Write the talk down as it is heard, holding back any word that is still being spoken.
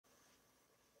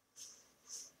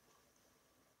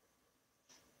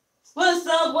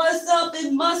up, what's up?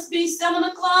 It must be 7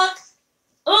 o'clock.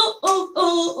 Ooh, ooh,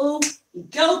 ooh, ooh.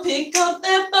 Go pick up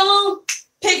that phone.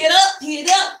 Pick it up, pick it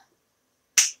up.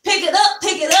 Pick it up,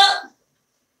 pick it up.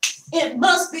 It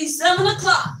must be 7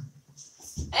 o'clock.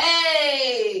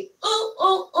 Hey, ooh,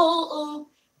 ooh, ooh, ooh.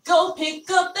 Go pick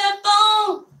up that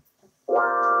phone.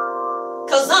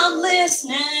 'Cause I'm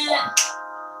listening.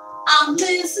 I'm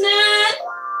listening.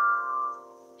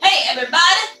 Hey,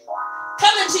 everybody.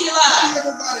 Coming to you live. Hey,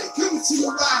 everybody. Coming to you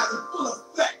live in full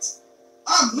effect.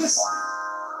 I'm listening.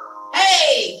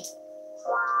 Hey.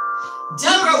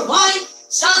 Debra White,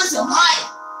 Johnson White.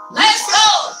 Let's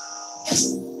go.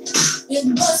 It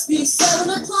must be 7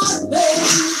 o'clock,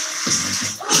 baby.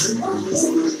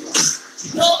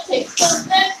 Go pick up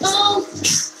that phone.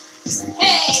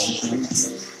 Hey.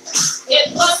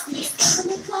 It must be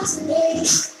 7 o'clock, baby.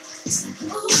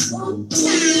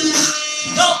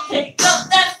 Go pick up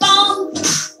that phone.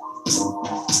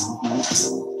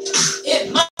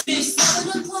 It must be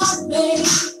 7 o'clock, baby.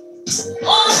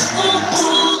 Oh, oh,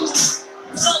 oh.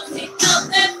 Go pick up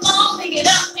that phone. Pick it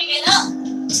up, pick it up.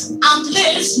 I'm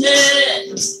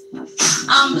listening.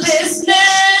 I'm listening.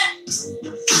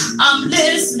 I'm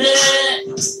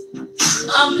listening.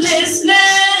 I'm listening.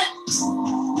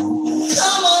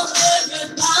 Come on,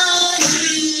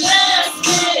 everybody. Let's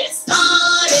get it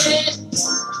started.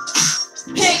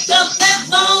 Pick up that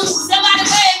phone. Somebody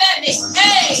wave at me.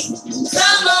 Hey.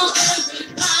 Come on,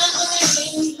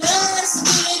 everybody. Let's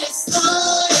get it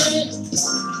started.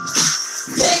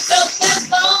 Pick up that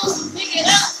phone. Pick it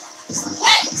up.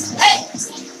 Hey, hey.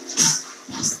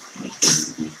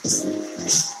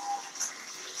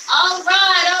 All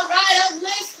right, I'm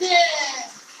listening.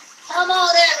 Come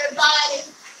on, everybody.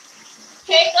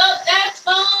 Pick up that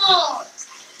phone.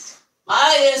 My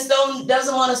audience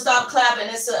doesn't want to stop clapping.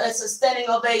 It's a standing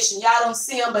ovation. Y'all don't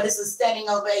see them, but it's a standing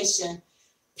ovation.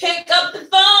 Pick up the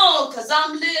phone, because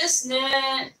I'm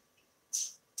listening.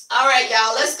 All right,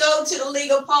 y'all. Let's go to the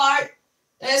legal part.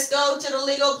 Let's go to the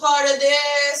legal part of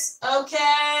this.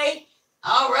 Okay.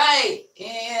 All right.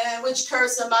 And which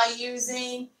cursor am I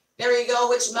using? There we go.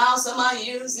 Which mouse am I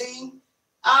using?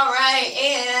 All right.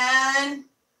 And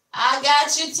I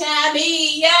got you,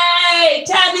 Tammy. Yay.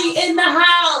 Tammy in the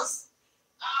house.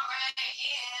 All right.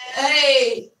 And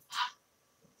hey.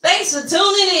 Thanks for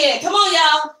tuning in. Come on,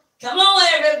 y'all. Come on,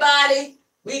 everybody.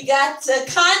 We got a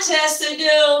contest to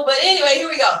do. But anyway, here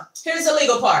we go. Here's the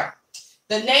legal part.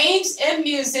 The names and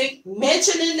music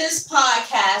mentioned in this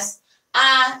podcast,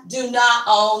 I do not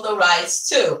own the rights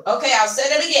to. Okay, I'll say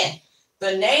that again.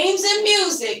 The names and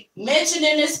music mentioned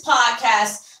in this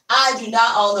podcast, I do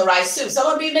not own the rights to. So I'm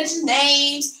going to be mentioning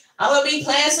names. I'm going to be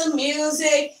playing some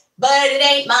music, but it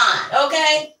ain't mine.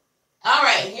 Okay? All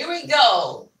right, here we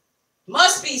go.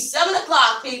 Must be 7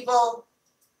 o'clock, people.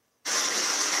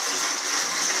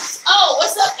 Oh,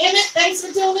 what's up, Emmett? Thanks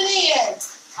for tuning in.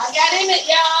 I got Emmett,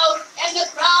 y'all, and the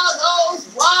crowd goes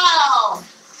wild.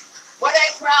 Where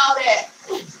that crowd at?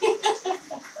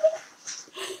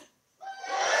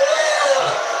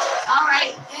 All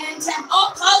right, and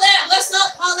Paulette, what's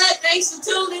up, Paulette? Thanks for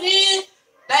tuning in.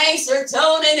 Thanks for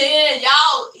tuning in.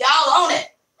 Y'all own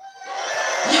it.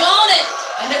 You own it.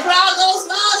 And the crowd goes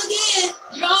wild again.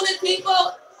 You own it,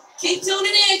 people. Keep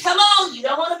tuning in. Come on. You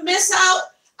don't want to miss out.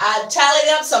 I tallied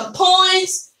up some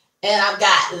points. And I've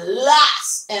got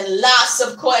lots and lots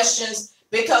of questions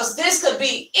because this could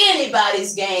be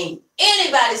anybody's game.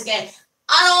 Anybody's game.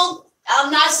 I'm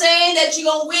not saying that you're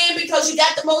going to win because you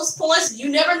got the most points. You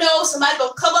never know. Somebody going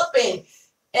to come up and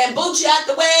boot you out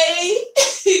the way.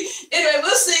 Anyway,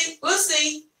 we'll see. We'll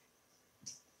see.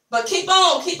 But keep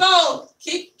on. Keep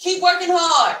working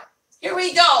hard. Here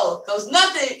we go. Because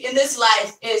nothing in this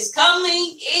life is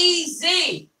coming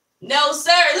easy. No,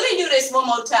 sir. Let me do this one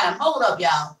more time. Hold up,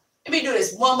 y'all. Let me do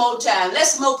this one more time. Let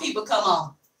some more people come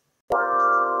on.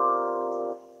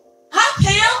 Hi,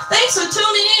 Pam. Thanks for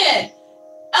tuning in.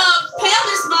 Pam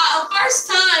is my first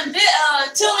time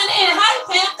tuning in. Hi,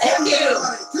 Pam. Thank you.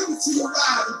 Everybody, coming to you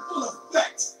live in full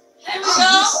effect. There we go.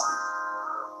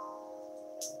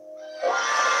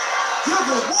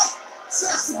 Debra White,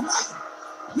 Johnson White.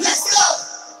 Let's go.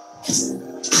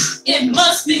 It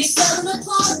must be 7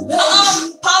 o'clock.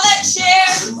 Paulette,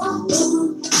 share.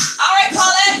 All right,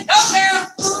 Paulette, go, girl.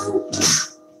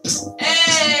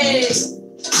 Hey,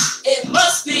 it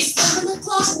must be 7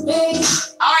 o'clock, baby.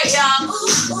 All right, y'all.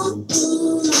 I'm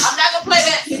not gonna play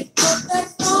that.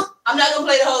 I'm not gonna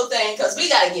play the whole thing because we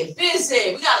gotta get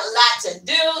busy. We got a lot to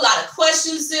do, a lot of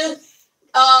questions to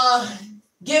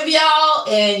give y'all,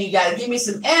 and you gotta give me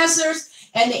some answers.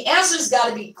 And the answers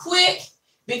gotta be quick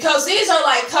because these are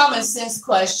like common sense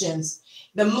questions.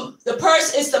 The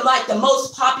person is the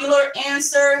most popular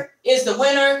answer is the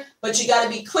winner, but you got to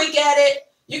be quick at it.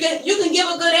 You can give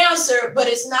a good answer, but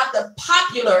it's not the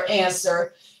popular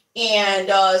answer. And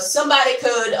somebody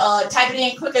could type it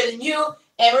in quicker than you.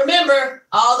 And remember,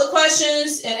 all the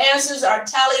questions and answers are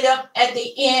tallied up at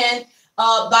the end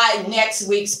by next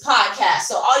week's podcast.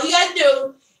 So all you got to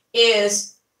do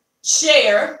is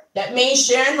share. That means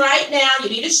sharing right now. You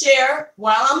need to share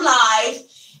while I'm live.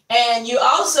 And you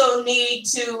also need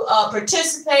to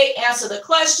participate, answer the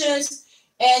questions,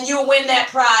 and you'll win that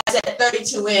prize at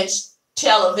 32-inch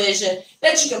television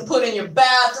that you can put in your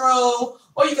bathroom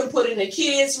or you can put in the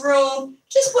kids' room.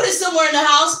 Just put it somewhere in the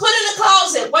house. Put it in the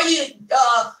closet where you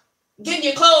getting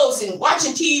your clothes and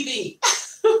watching TV.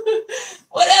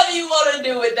 Whatever you want to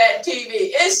do with that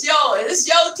TV. It's yours. It's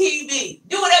your TV.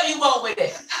 Do whatever you want with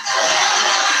it.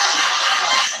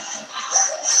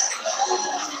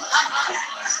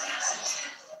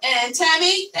 And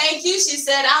Tammy, thank you. She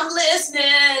said, I'm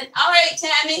listening. All right,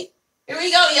 Tammy. Here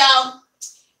we go, y'all.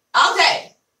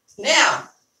 Okay. Now,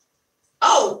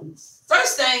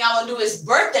 first thing I want to do is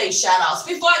birthday shout-outs.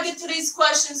 Before I get to these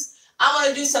questions, I want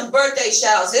to do some birthday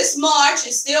shout-outs. It's March.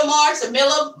 It's still March, the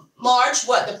middle of March,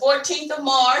 the 14th of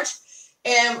March.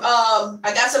 And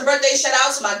I got some birthday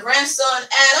shout-outs to my grandson,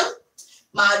 Adam,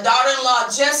 my daughter-in-law,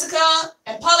 Jessica,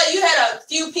 and Paula. You had a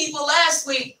few people last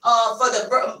week for the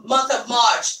month of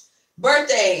March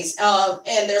birthdays.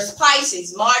 And there's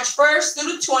Pisces, March 1st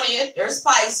through the 20th. There's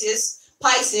Pisces.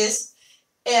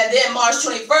 And then March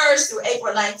 21st through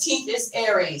April 19th is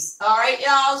Aries. All right,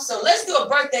 y'all. So let's do a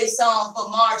birthday song for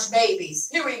March babies.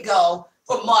 Here we go.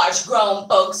 For March grown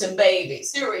folks and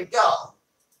babies. Here we go.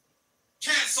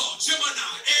 Cancer,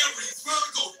 Gemini, Aries,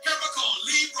 Virgo, Capricorn,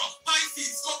 Libra,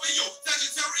 Pisces, Scorpio,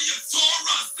 Sagittarius,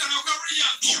 Taurus, and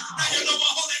Aquarius. Now you know I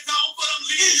hold it down for them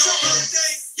Leo. It's your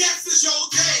birthday. Yes, it's your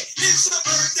day. It's your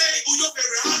birthday. Or your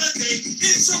favorite holiday.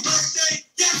 It's your birthday.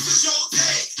 Yes, it's your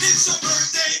day. It's your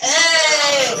birthday.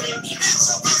 Hey. It's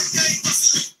your birthday.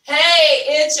 Hey,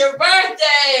 it's your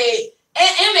birthday. And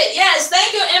Emmett, yes,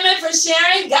 thank you, Emmett, for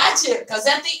sharing. Gotcha. Because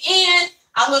at the end,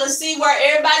 I'm going to see where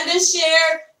everybody did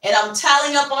share, and I'm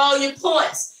tallying up all your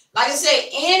points. Like I said,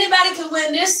 anybody can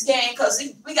win this game because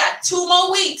we got 2 more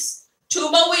weeks.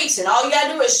 2 more weeks. And all you got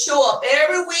to do is show up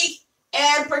every week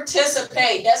and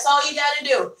participate. That's all you got to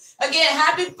do. Again,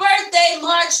 happy birthday,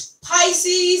 March,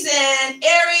 Pisces and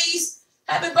Aries.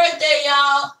 Happy birthday,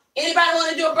 y'all. Anybody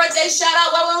want to do a birthday shout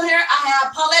out while we're on here? I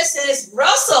have Paulette says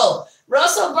Russell.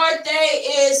 Russell's birthday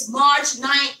is March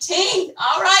 19th.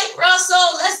 All right,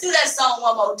 Russell, let's do that song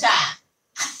one more time.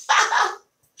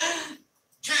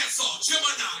 Cancer,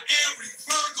 Gemini, Aries,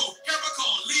 Virgo,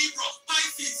 Capricorn, Libra,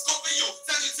 Pisces, Scorpio,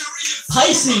 Sagittarius,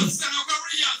 Pisces. and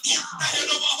Aquarius. Now you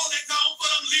know I hold it down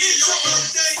for them Leo.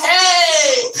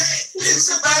 Hey, It's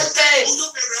your birthday. Or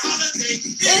your favorite holiday.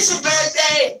 It's your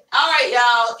birthday. All right,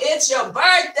 y'all, it's your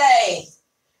birthday.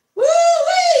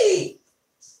 Woo-wee.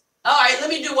 All right, let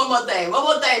me do one more thing. One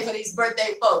more thing for these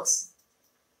birthday folks.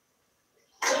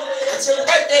 It's your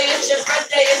birthday, it's your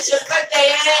birthday, it's your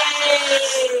birthday.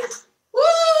 Hey. Woo!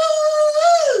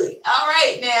 All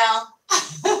right, now.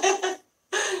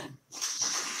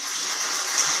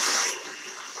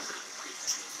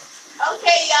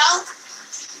 Okay, y'all.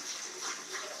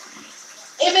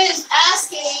 Emmett is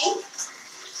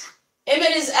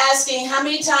asking how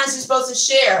many times you're supposed to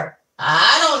share.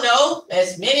 I don't know,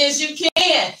 as many as you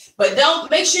can, but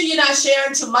make sure you're not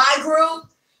sharing to my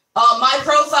group, my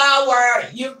profile where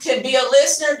you can be a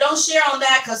listener. Don't share on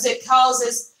that because it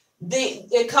causes a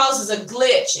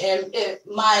glitch, and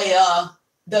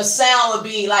the sound would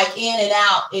be like in and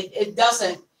out. It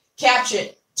doesn't capture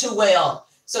it too well.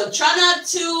 So try not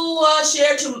to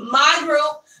share to my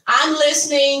group. I'm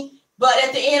listening, but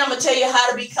at the end, I'm gonna tell you how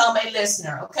to become a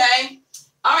listener. Okay.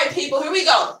 All right, people. Here we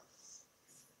go.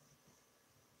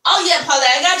 Oh yeah, Paula,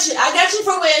 I got you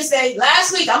for Wednesday.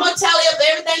 Last week, I'm gonna tally up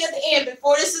everything at the end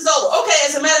before this is over. Okay,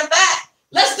 as a matter of fact,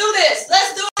 let's do this.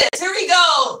 Here we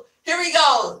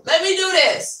go. Let me do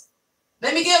this.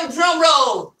 Let me give a drum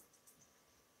roll.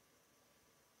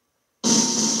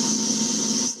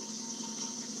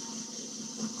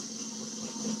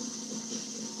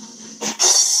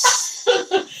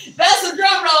 That's a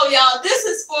drum roll, y'all. This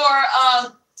is for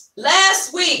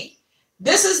last week.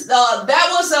 This is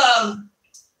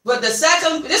but this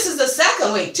is the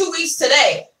second week, 2 weeks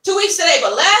today. 2 weeks today,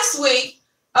 but last week,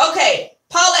 okay,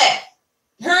 Paulette,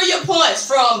 here are your points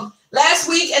from last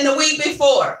week and the week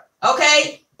before.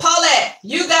 Okay, Paulette,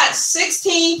 you got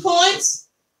 16 points.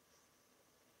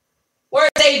 Where's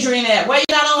Adrian at? Why you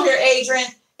not on here,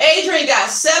 Adrian? Adrian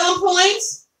got 7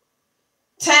 points.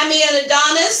 Tammy and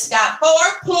Adonis got 4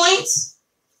 points.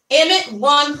 Emmett,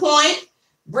 1 point.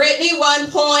 Brittany, 1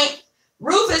 point.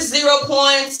 Rufus, 0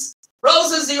 points.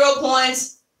 Rosa, 0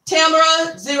 points.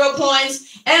 Tamara, 0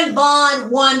 points. And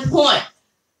Vaughn, 1 point.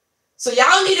 So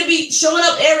y'all need to be showing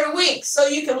up every week so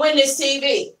you can win this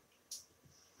TV.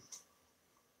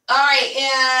 All right,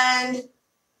 and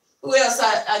who else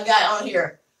I got on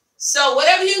here? So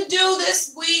whatever you do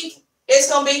this week, it's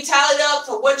going to be tallied up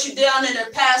for what you've done in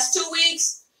the past 2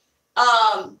 weeks,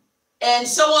 and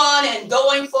so on, and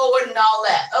going forward and all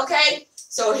that, okay?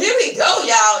 So here we go,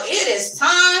 y'all. It is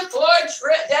time for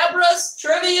Debra's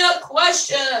Trivia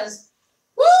Questions.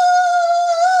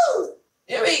 Woo!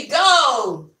 Here we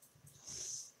go.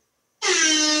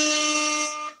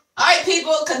 All right,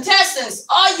 people, contestants,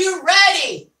 are you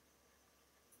ready?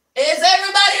 Is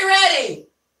everybody ready?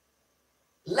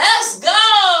 Let's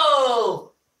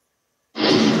go.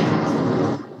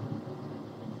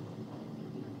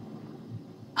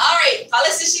 All right, Paula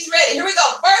says she's ready. Here we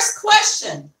go. First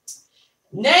question.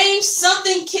 Name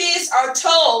something kids are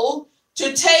told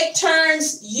to take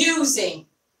turns using.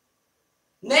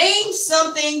 Name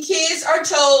something kids are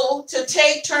told to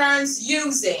take turns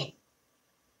using.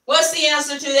 What's the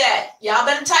answer to that? Y'all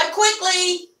better type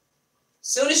quickly.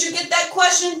 Soon as you get that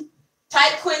question,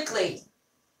 type quickly.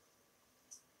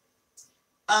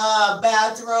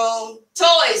 Bathroom.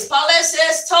 Toys. Paulette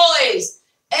says toys.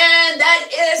 And that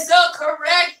is the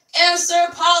correct answer,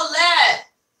 Paulette.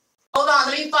 Hold on,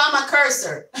 let me find my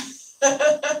cursor.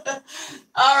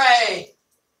 All right.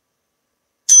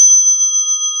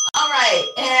 All right.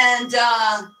 And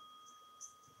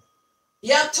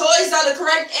yep, toys are the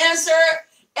correct answer.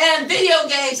 And video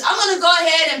games. I'm going to go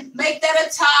ahead and make that a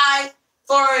tie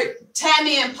for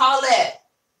Tammy and Paulette.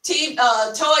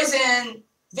 Toys and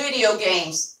video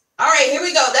games. All right, here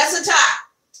we go. That's a tie.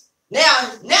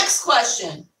 Now, next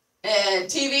question. And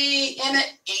TV,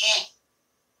 Emmett.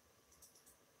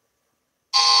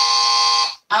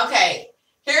 Okay,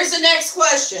 here's the next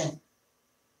question.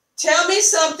 Tell me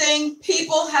something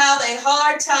people have a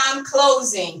hard time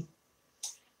closing.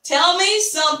 Tell me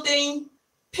something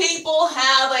people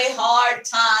have a hard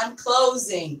time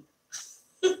closing.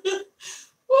 Woo,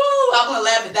 I'm going to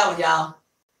laugh at that one, y'all.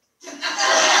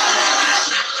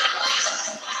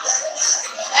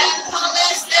 And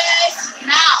Paulette says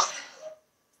mouth.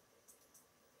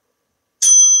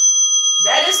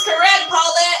 That is correct,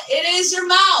 Paulette. It is your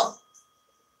mouth.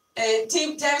 And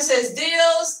Team Tammy says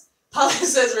deals. Paulette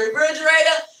says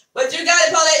refrigerator. But you got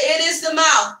it, Paulette. It is the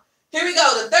mouth. Here we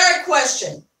go. The third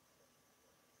question.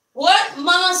 What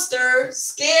monster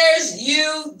scares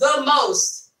you the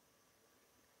most?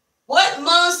 What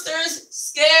monsters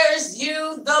scares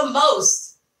you the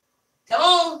most? Come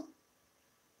on.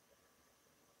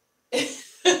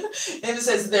 Emmett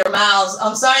says their mouths.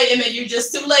 I'm sorry, Emmett, you're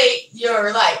just too late.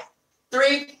 You're like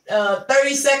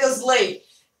 30 seconds late.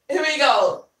 Here we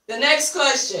go. The next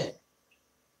question.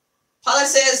 Paula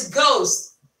says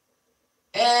ghost.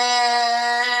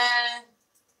 And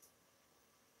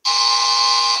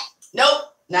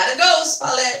nope, not a ghost,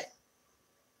 Paulette.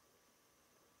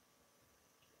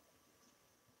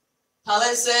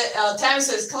 Paulette said, Tammy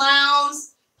says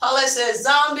clowns. Paulette says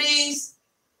zombies.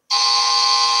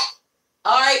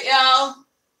 All right, y'all.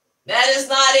 That is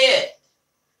not it.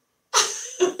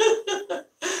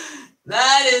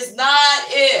 That is not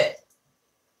it.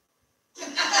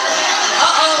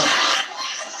 Uh-oh.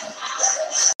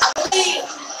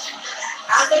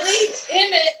 I believe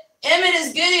Emmett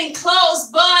is getting close,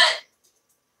 but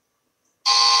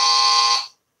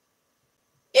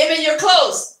Emmett, you're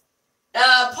close.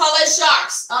 Paulette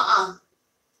Sharks.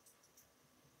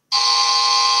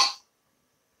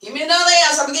 Give me another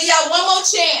answer. I'm going to give y'all one more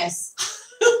chance.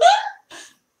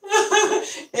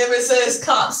 Emmett says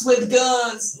cops with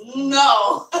guns.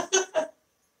 No.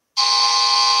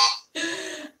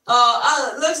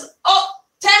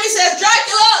 Tammy says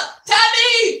Dracula.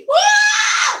 Tammy. Woo!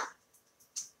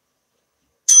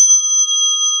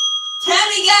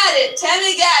 Tammy got it.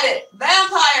 Tammy got it.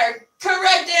 Vampire.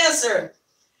 Correct answer.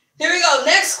 Here we go.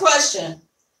 Next question.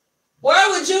 Where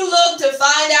would you look to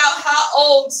find out how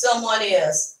old someone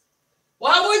is?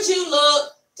 Where would you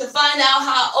look to find out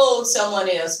how old someone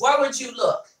is? Where would you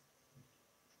look?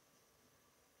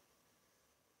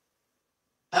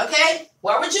 Okay,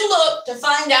 where would you look to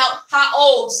find out how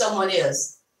old someone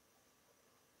is?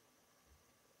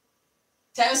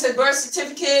 Tammy said birth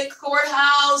certificate,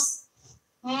 courthouse.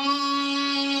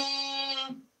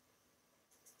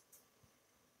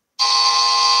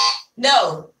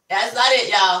 No, that's not it,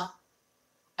 y'all.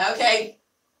 Okay.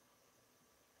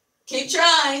 Keep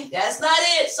trying. That's not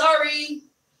it. Sorry.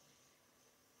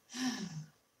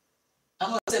 I'm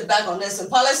going to sit back on this one.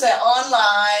 Paula said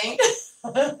online.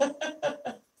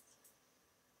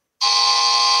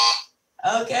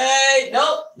 Okay,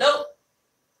 nope.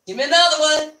 Give me another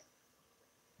one.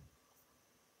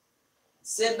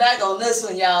 Sit back on this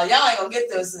one, y'all. Y'all ain't gonna get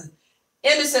this.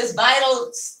 Emma says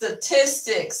vital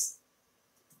statistics.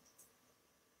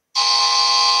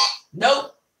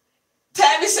 Nope.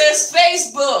 Tammy says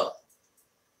Facebook.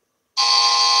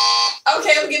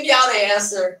 Okay, I'll give y'all the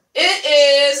answer. It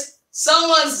is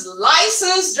someone's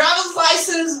license, driver's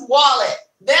license, wallet.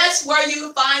 That's where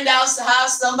you find out how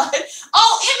somebody.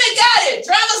 Oh, Emmett got it.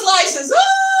 Driver's license. Woo!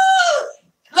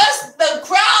 The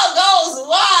crowd goes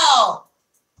wow.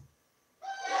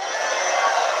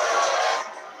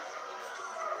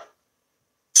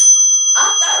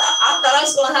 I thought I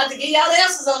was going to have to give y'all the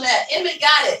answers on that. Emmett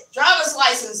got it. Driver's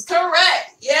license.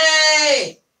 Correct.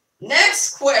 Yay.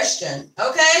 Next question.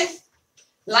 Okay.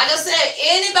 Like I said,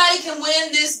 anybody can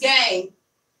win this game.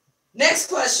 Next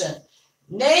question.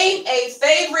 Name a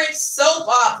favorite soap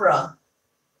opera.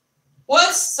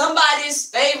 What's somebody's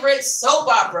favorite soap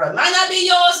opera? Might not be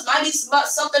yours. Might be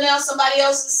something else. Somebody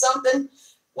else's something.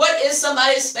 What is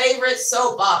somebody's favorite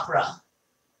soap opera?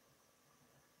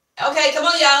 Okay, come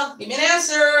on, y'all. Give me an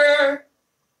answer.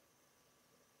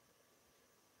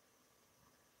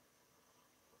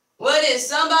 What is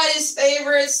somebody's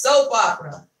favorite soap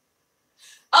opera?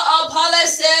 Paulette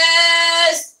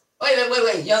says,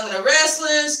 wait. Young and the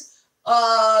Restless.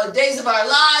 Days of Our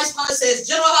Lives. Paulette says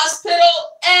General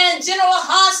Hospital, and General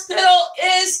Hospital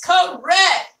is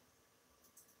correct.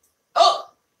 Oh,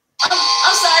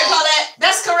 I'm sorry, Paulette.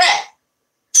 That's correct.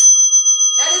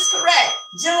 That is correct.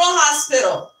 General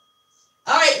Hospital.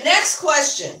 All right, next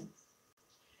question.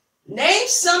 Name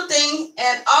something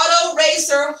an auto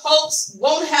racer hopes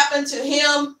won't happen to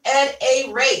him at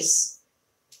a race.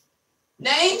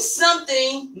 Name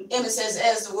something, Emma says,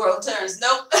 as the world turns.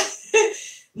 Nope.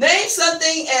 Name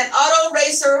something an auto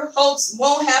racer hopes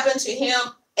won't happen to him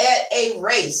at a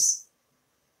race.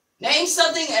 Name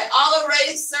something an auto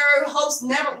racer hopes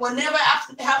will never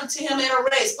happen to him at a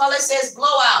race. Paulette says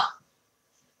blowout.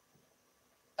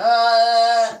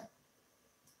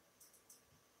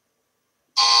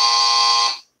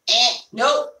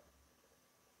 Nope.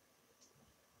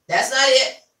 That's not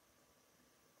it.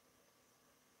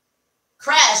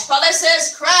 Crash. Paulette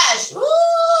says crash. Woo!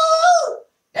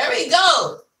 There we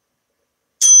go.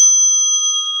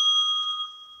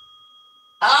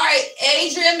 All right,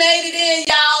 Adrian made it in,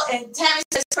 y'all, and Tammy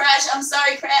says crash. I'm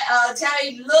sorry,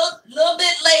 Tammy, little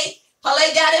bit late.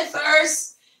 Paulette got it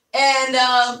first, and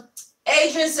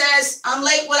Adrian says I'm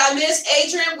late. What I missed,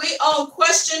 Adrian? We on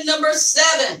question number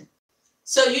 7,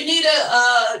 so you need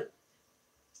to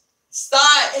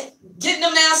start getting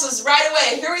them answers right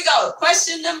away. Here we go.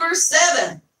 Question number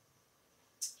 7.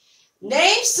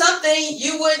 Name something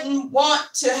you wouldn't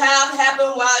want to have happen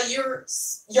while you're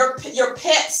your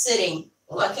pet sitting.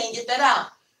 Oh, I can't get that out.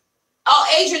 Oh,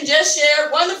 Adrian just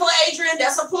shared. Wonderful, Adrian.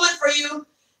 That's a point for you.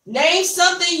 Name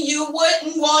something you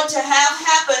wouldn't want to have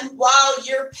happen while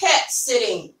your pet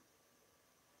sitting.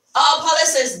 Oh, Paulette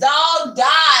says dog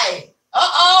died.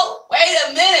 Uh-oh, wait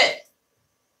a minute.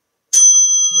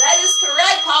 That is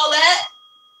correct, Paulette.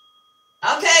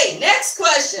 Okay, next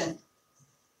question.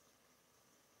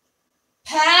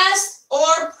 Past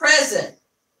or present?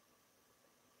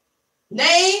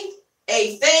 Name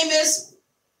a famous,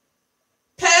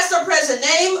 past or present,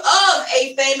 name of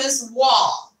a famous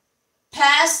wall.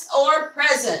 Past or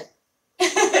present?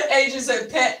 Adrian said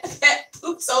pet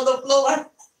poops on the floor.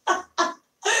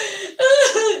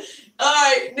 All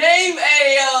right, name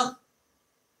a,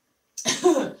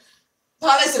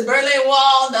 Paulette said Berlin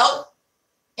Wall. Nope.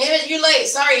 Emmett, you late.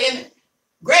 Sorry, Emmett.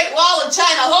 Great Wall of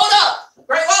China. Hold up.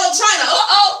 Great Wall of China.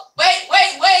 Uh-oh. Wait.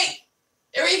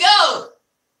 Here we go.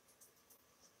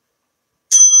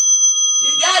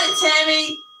 You got it,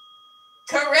 Tammy.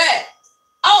 Correct.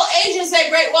 Oh, Adrian said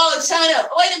Great Wall of China.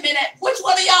 Wait a minute. Which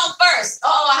one of y'all first?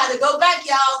 Oh, I had to go back,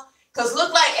 y'all, because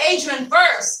look like Adrian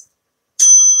first.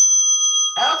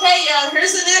 Okay, y'all.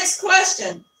 Here's the next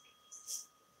question.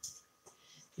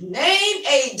 Name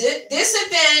a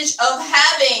disadvantage of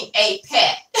having a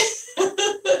pet.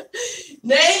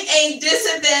 Name a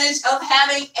disadvantage of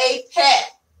having a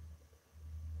pet.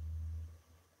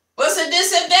 What's the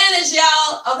disadvantage,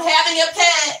 y'all, of having a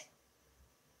pet?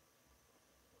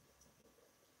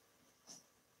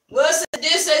 What's the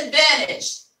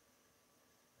disadvantage?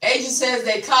 Agent says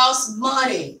they cost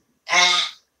money.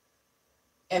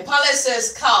 And Paulette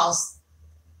says cost.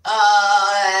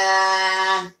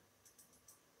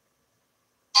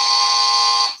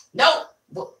 Nope.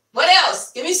 What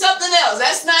else? Give me something else.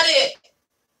 That's not it.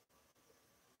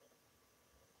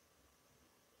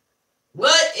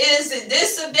 What is the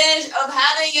disadvantage disadvantage of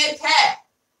having a pet?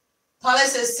 Paulette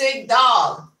says sick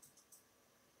dog.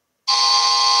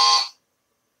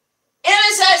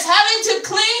 Emma says having to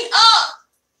clean up.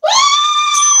 Woo!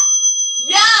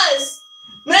 Yes.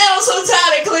 Man, I'm so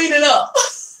tired of cleaning up.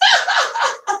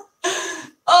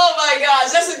 Oh my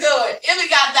gosh, that's a good one. Emma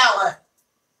got that one.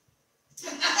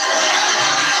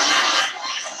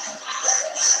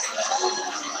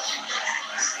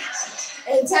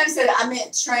 And Tabby said, I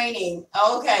meant training.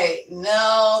 Okay,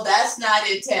 no, that's not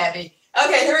it, Tabby.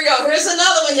 Okay, here we go. Here's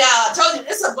another one, y'all. I told you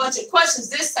this is a bunch of questions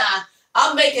this time.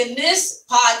 I'm making this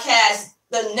podcast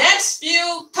the next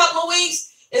few couple of weeks.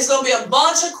 It's going to be a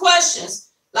bunch of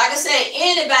questions. Like I said,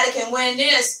 anybody can win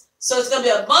this. So it's going to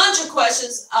be a bunch of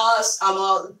questions. I'm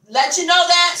going to let you know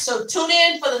that. So tune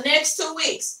in for the next 2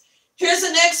 weeks. Here's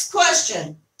the next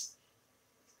question.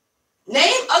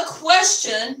 Name a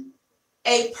question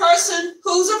a person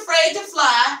who's afraid to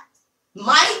fly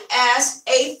might ask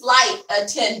a flight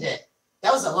attendant.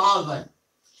 That was a long one.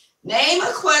 Name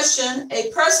a question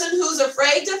a person who's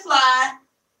afraid to fly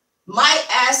might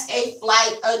ask a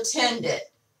flight attendant.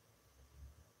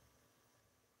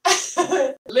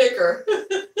 Liquor.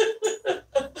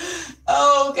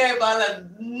 Oh, okay, Paula.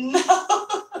 No.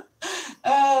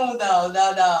 Oh, no.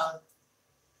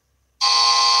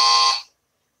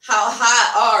 How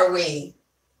high are we?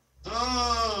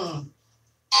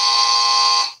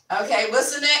 Okay,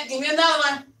 what's the next? Give me another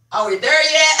one. Are we there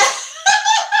yet?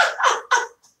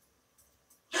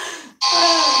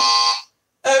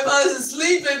 It was a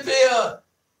sleeping pill.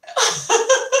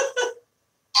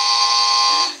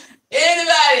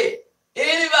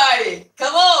 Anybody,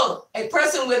 come on. A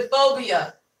person with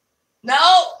phobia.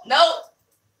 No.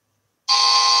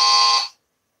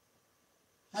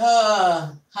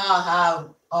 How high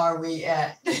are we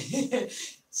at?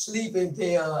 Sleeping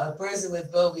pill, a person with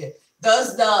phobia.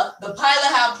 Does the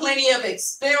pilot have plenty of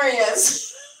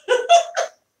experience?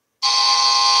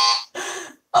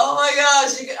 Oh my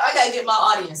gosh, I gotta get my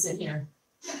audience in here.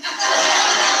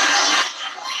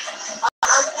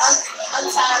 I'm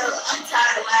tired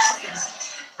of laughing.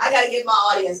 I gotta get my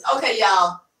audience. Okay,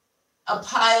 y'all. A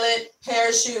pilot,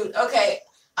 parachute. Okay,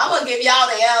 I'm gonna give y'all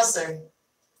the answer.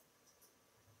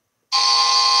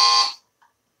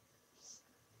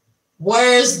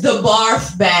 Where's the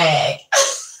barf bag?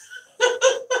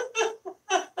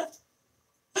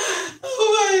 Oh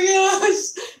my gosh.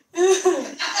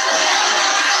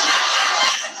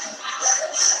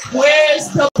 Where's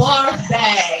the barf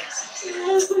bag?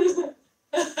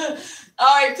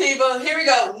 All right, people, here we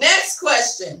go. Next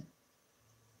question.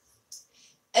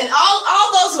 And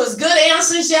all those was good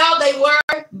answers, y'all. They were,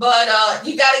 but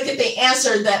you got to get the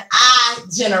answer that I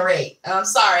generate. I'm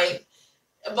sorry.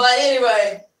 But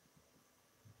anyway,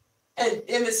 and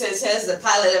Emmett says, has the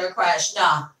pilot ever crashed?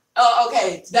 No. Oh,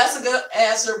 okay. That's a good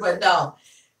answer, but no.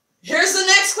 Here's the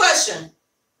next question.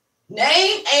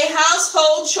 Name a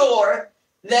household chore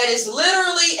that is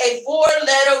literally a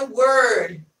 4-letter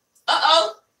word.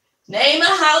 Name a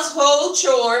household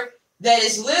chore that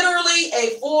is literally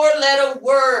a 4-letter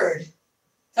word.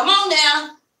 Come on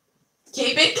now.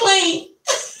 Keep it clean.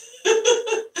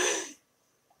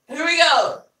 Here we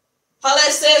go.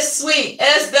 Paulette says sweep.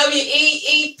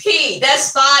 S-W-E-E-P.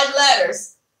 That's 5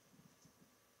 letters.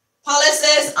 Paulette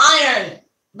says iron.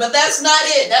 But that's not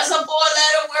it. That's a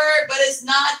 4-letter word, but it's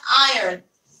not iron.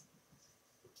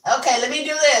 Okay, let me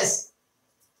do this.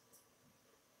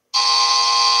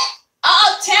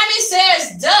 Oh, Tammy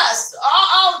says dust.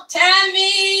 Oh,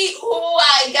 Tammy. Oh,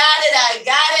 I got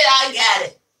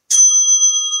it.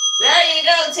 There you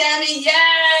go, Tammy.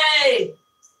 Yay.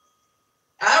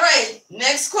 All right,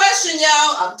 next question,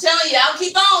 y'all. I'm telling y'all,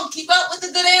 keep up with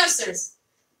the good answers.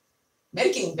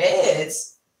 Making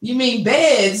beds. You mean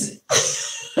beds?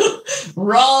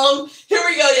 Wrong. Here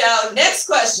we go, y'all. Next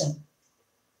question.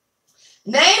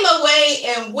 Name a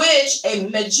way in which a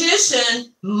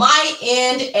magician might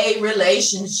end a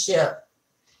relationship.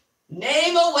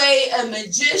 Name a way a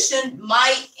magician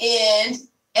might end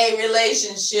a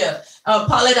relationship.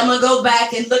 Paulette, I'm going to go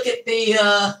back and look at the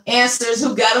answers.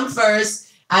 Who got them first?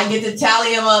 I get to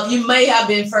tally them up. You may have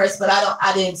been first, but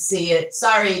I didn't see it.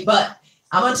 Sorry, but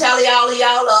I'm going to tally all of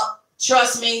y'all up.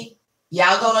 Trust me.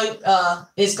 Y'all gonna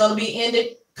it's gonna be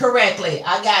ended correctly.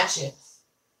 I got you.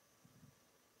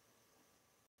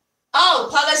 Oh,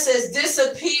 Paulette says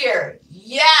disappear.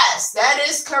 Yes, that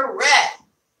is correct.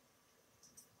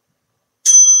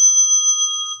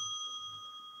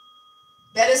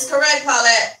 That is correct,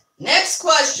 Paulette. Next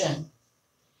question.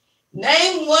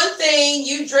 Name one thing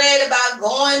you dread about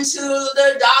going to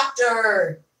the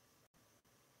doctor.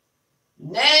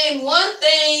 Name one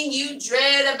thing you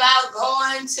dread about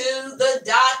going to the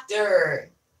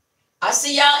doctor. I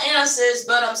see y'all answers,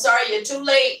 but I'm sorry you're too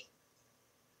late.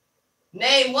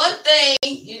 Name one thing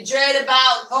you dread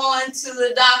about going to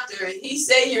the doctor. He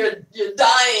said you're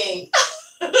dying.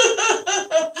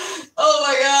 Oh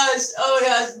my gosh. Oh my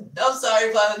gosh. I'm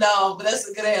sorry, Father. No, but that's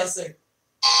a good answer.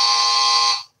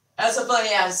 That's a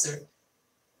funny answer.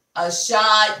 A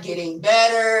shot, getting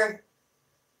better.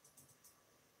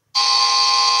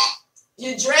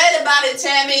 You dread about it,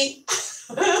 Tammy.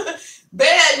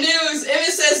 Bad news. If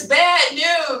it says bad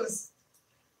news.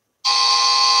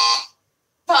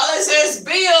 Paula says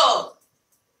Bill.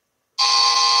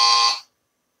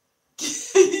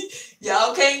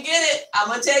 Y'all can't get it. I'm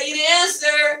going to tell you the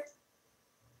answer.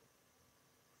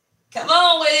 Come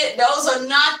on with it. Those are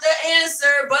not the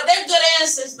answer, but they're good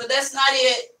answers, but that's not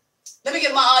it. Let me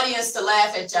get my audience to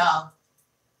laugh at y'all.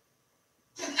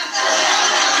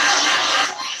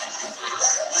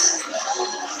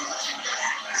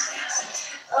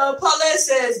 Paulette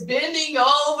says bending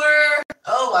over.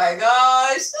 Oh my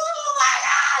gosh. Oh my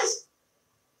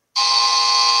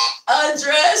gosh.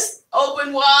 Undressed,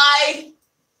 open wide.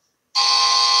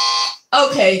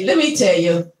 Okay, let me tell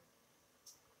you.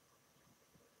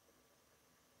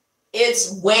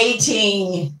 It's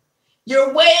waiting.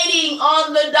 You're waiting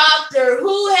on the doctor.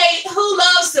 Who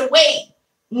loves to wait?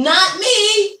 Not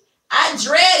me. I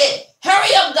dread it.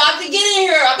 Hurry up, doctor. Get in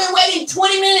here. I've been waiting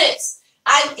 20 minutes.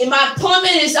 My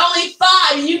appointment is only 5,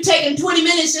 and you taking 20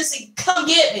 minutes just to come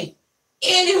get me.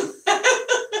 Anyway.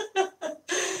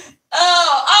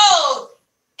 Oh,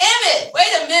 Emmett.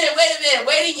 Wait a minute.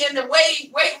 Waiting in the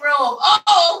wait room.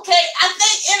 Oh, okay. I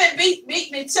think Emmett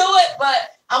beat me to it,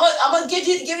 but I'm gonna give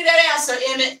you that answer,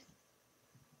 Emmett.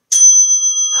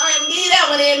 All right, give you that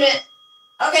one, Emmett.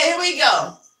 Okay, here we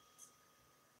go.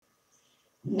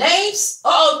 Names.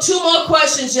 Oh, 2 more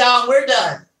questions, y'all. We're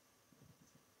done.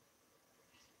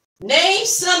 Name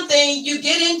something you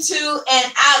get into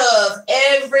and out of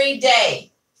every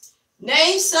day.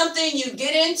 Name something you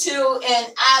get into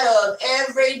and out of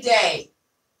every day.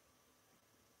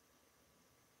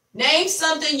 Name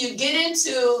something you get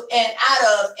into and out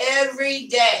of every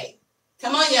day.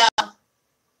 Come on, y'all.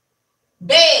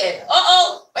 Bed.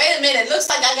 Uh-oh. Wait a minute. Looks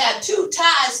like I got 2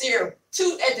 ties here.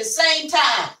 2 at the same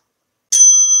time.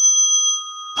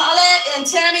 Paulette and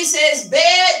Tammy says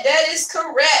bed. That is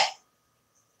correct.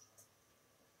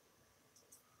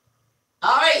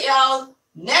 All right, y'all.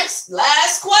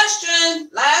 Last question.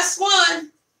 Last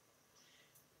one.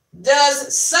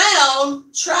 Does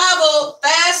sound travel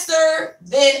faster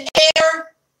than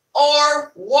air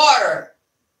or water?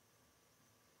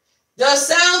 Does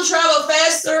sound travel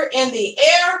faster in the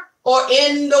air or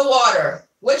in the water?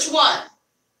 Which one?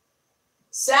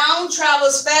 Sound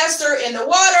travels faster in the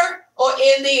water or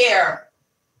in the air?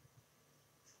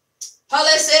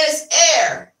 Paulette says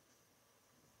air.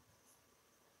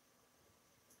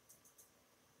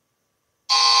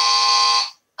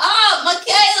 Oh,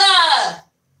 Michaela.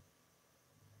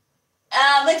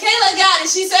 Michaela got it.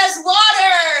 She says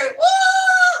water.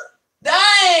 Woo!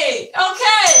 Dang.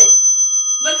 Okay.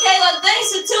 Michaela,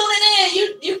 thanks for tuning in.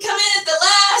 You come in at the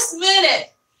last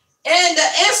minute. And the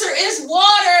answer is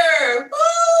water.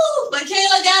 Woo!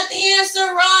 Michaela got the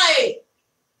answer right.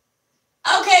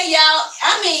 Okay, y'all.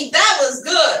 I mean, that was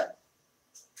good.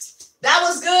 That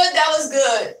was good. That was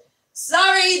good.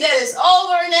 Sorry that it's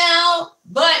over now,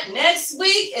 but next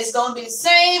week it's going to be the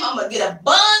same. I'm going to get a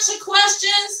bunch of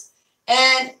questions,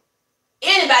 and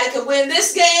anybody can win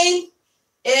this game.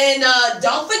 And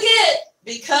don't forget,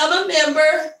 become a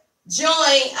member,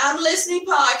 join I'm Listening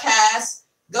Podcast,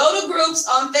 go to groups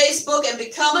on Facebook and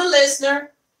become a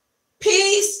listener.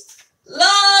 Peace,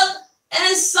 love,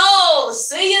 and soul.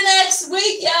 See you next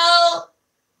week, y'all.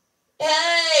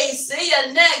 Hey, see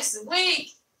you next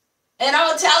week. And I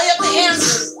will tally up the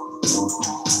answers.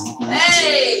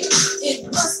 Hey, it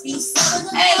must be 7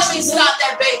 o'clock. Hey, let me stop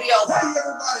that baby over. Hey,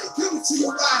 everybody, give it to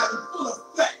your live in full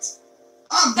effect.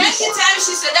 Thank you, Tammy.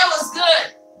 She said that was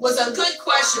good. Was a good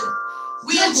question.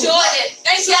 We enjoyed it.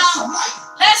 Thank y'all.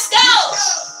 Let's go.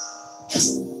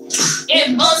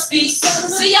 It must be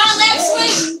 7. See y'all next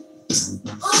week.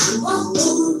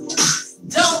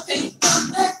 Don't think.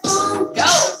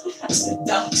 Go.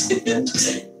 Don't.